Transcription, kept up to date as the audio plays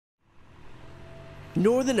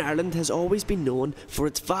Northern Ireland has always been known for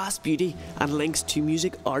its vast beauty and links to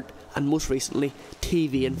music, art and most recently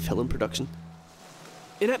TV and film production.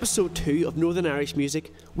 In episode 2 of Northern Irish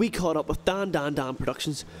Music, we caught up with DanDanDan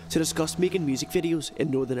Productions to discuss making music videos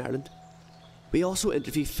in Northern Ireland. We also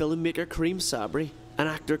interviewed filmmaker Karim Sabry and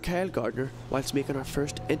actor Kyle Gardner whilst making our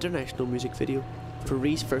first international music video for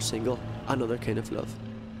Ree's first single, Another Kind of Love.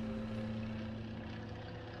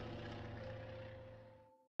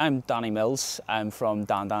 I'm Danny Mills. I'm from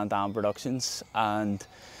DanDanDan Productions, and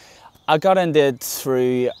I got into it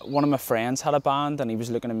through one of my friends had a band and he was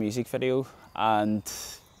looking at a music video, and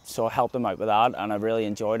so I helped him out with that and I really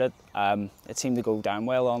enjoyed it. It seemed to go down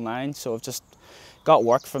well online, so I've just got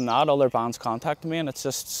work from that. Other bands contacted me and it's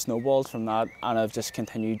just snowballed from that, and I've just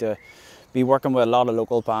continued to be working with a lot of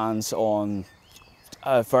local bands on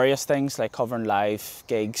various things like covering live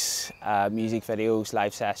gigs, music videos,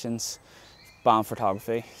 live sessions, band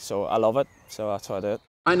photography, so I love it, so that's how I do it.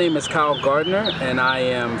 My name is Kyle Gardner and I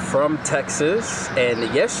am from Texas,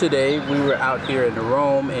 and yesterday we were out here in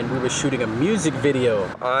Rome and we were shooting a music video.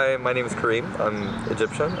 Hi, my name is Karim, I'm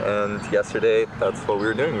Egyptian, and yesterday that's what we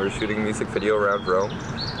were doing. We were shooting a music video around Rome,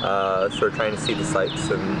 sort of trying to see the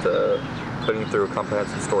sights and putting through a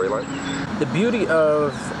comprehensive storyline. The beauty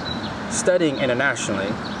of studying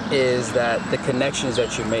internationally is that the connections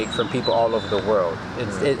that you make from people all over the world.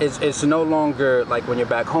 It's no longer like when you're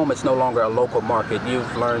back home, it's no longer a local market.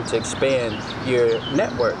 You've learned to expand your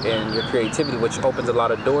network and your creativity, which opens a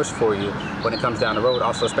lot of doors for you when it comes down the road,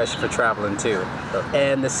 also especially for traveling too.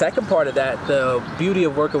 And the second part of that, the beauty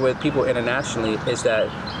of working with people internationally is that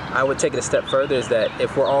I would take it a step further, is that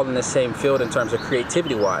if we're all in the same field in terms of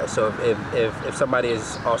creativity wise, so if somebody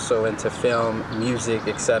is also into film, music,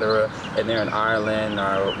 etc., and they're in Ireland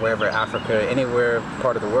or wherever, Africa, anywhere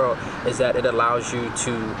part of the world, is that it allows you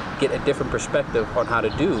to get a different perspective on how to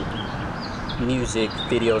do music,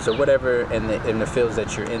 videos, or whatever in the fields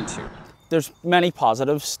that you're into. There's many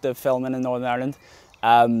positives to filming in Northern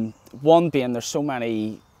Ireland. One being there's so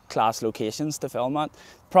many class locations to film at.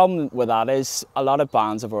 The problem with that is a lot of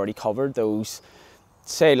bands have already covered those,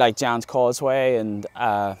 say like Jan's Causeway and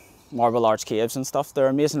Marble Arch Caves and stuff. They're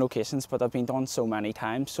amazing locations, but they've been done so many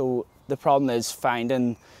times. So the problem is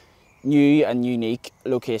finding new and unique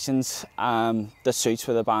locations that suits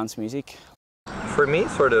with the band's music. For me,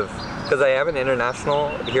 sort of, because I am an international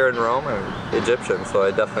here in Rome, I'm Egyptian, so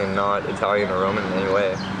I'm definitely not Italian or Roman in any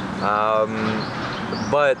way.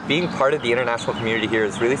 But being part of the international community here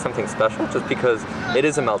is really something special, just because it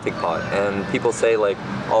is a melting pot, and people say like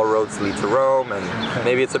all roads lead to Rome, and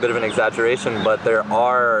maybe it's a bit of an exaggeration, but there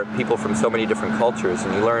are people from so many different cultures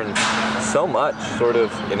and you learn so much sort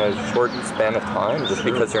of in a short span of time, just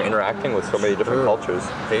because you're interacting with so many different cultures.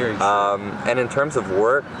 And in terms of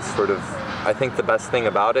work, sort of, I think the best thing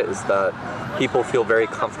about it is that people feel very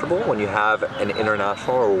comfortable when you have an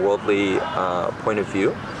international or worldly point of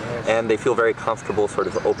view. And they feel very comfortable sort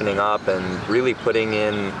of opening up and really putting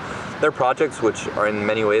in their projects, which are in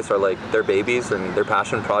many ways are like their babies and their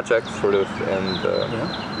passion projects sort of,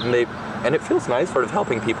 and it feels nice sort of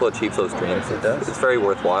helping people achieve those dreams. It's very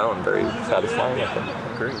worthwhile and very satisfying, I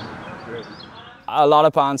think. Agreed. A lot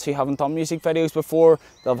of bands who haven't done music videos before,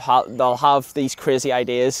 they'll have these crazy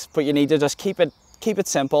ideas, but you need to just keep it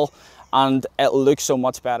simple and it'll look so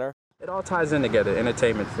much better. It all ties in together,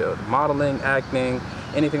 entertainment field, modeling, acting,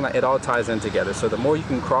 anything like it all ties in together. So the more you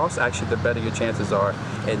can cross, actually, the better your chances are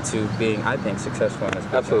into being, I think, successful in this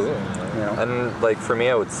business. Absolutely. You know? And like for me,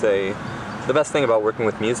 I would say the best thing about working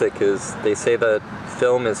with music is they say that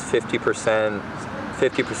film is 50%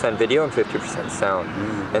 video and 50% sound.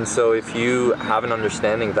 And so if you have an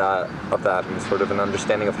understanding of that and sort of an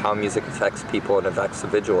understanding of how music affects people and affects the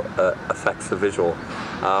visual,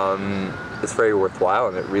 it's very worthwhile,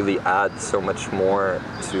 and it really adds so much more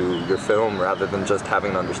to your film rather than just having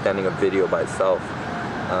an understanding of video by itself.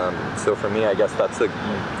 So for me, I guess that's the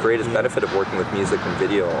greatest benefit of working with music and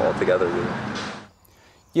video all together, really.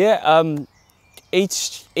 Yeah,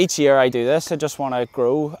 each year I do this, I just want to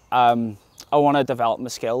grow. I want to develop my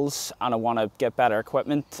skills and I want to get better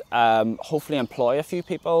equipment, hopefully employ a few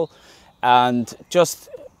people and just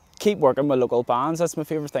keep working with local bands. That's my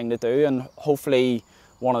favourite thing to do, and hopefully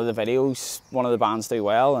one of the bands do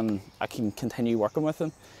well and I can continue working with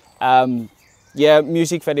them. Yeah,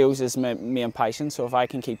 music videos is my main passion, so if I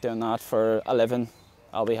can keep doing that for a living,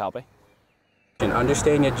 I'll be happy. And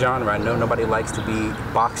understand your genre. I know nobody likes to be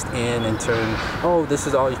boxed in and turn, oh, this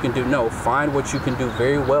is all you can do. No, find what you can do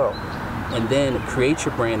very well and then create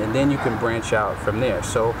your brand, and then you can branch out from there.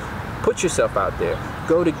 So put yourself out there,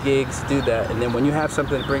 go to gigs, do that, and then when you have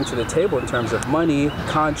something to bring to the table in terms of money,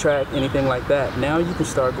 contract, anything like that, now you can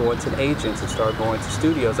start going to agents and start going to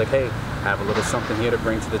studios like, hey, I have a little something here to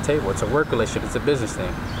bring to the table. It's a work relationship, it's a business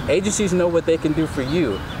thing. Agencies know what they can do for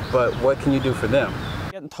you, but what can you do for them?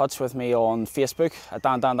 Get in touch with me on Facebook at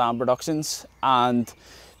DanDanDan Productions, and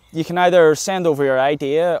you can either send over your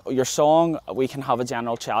idea, your song, we can have a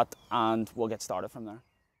general chat, and we'll get started from there.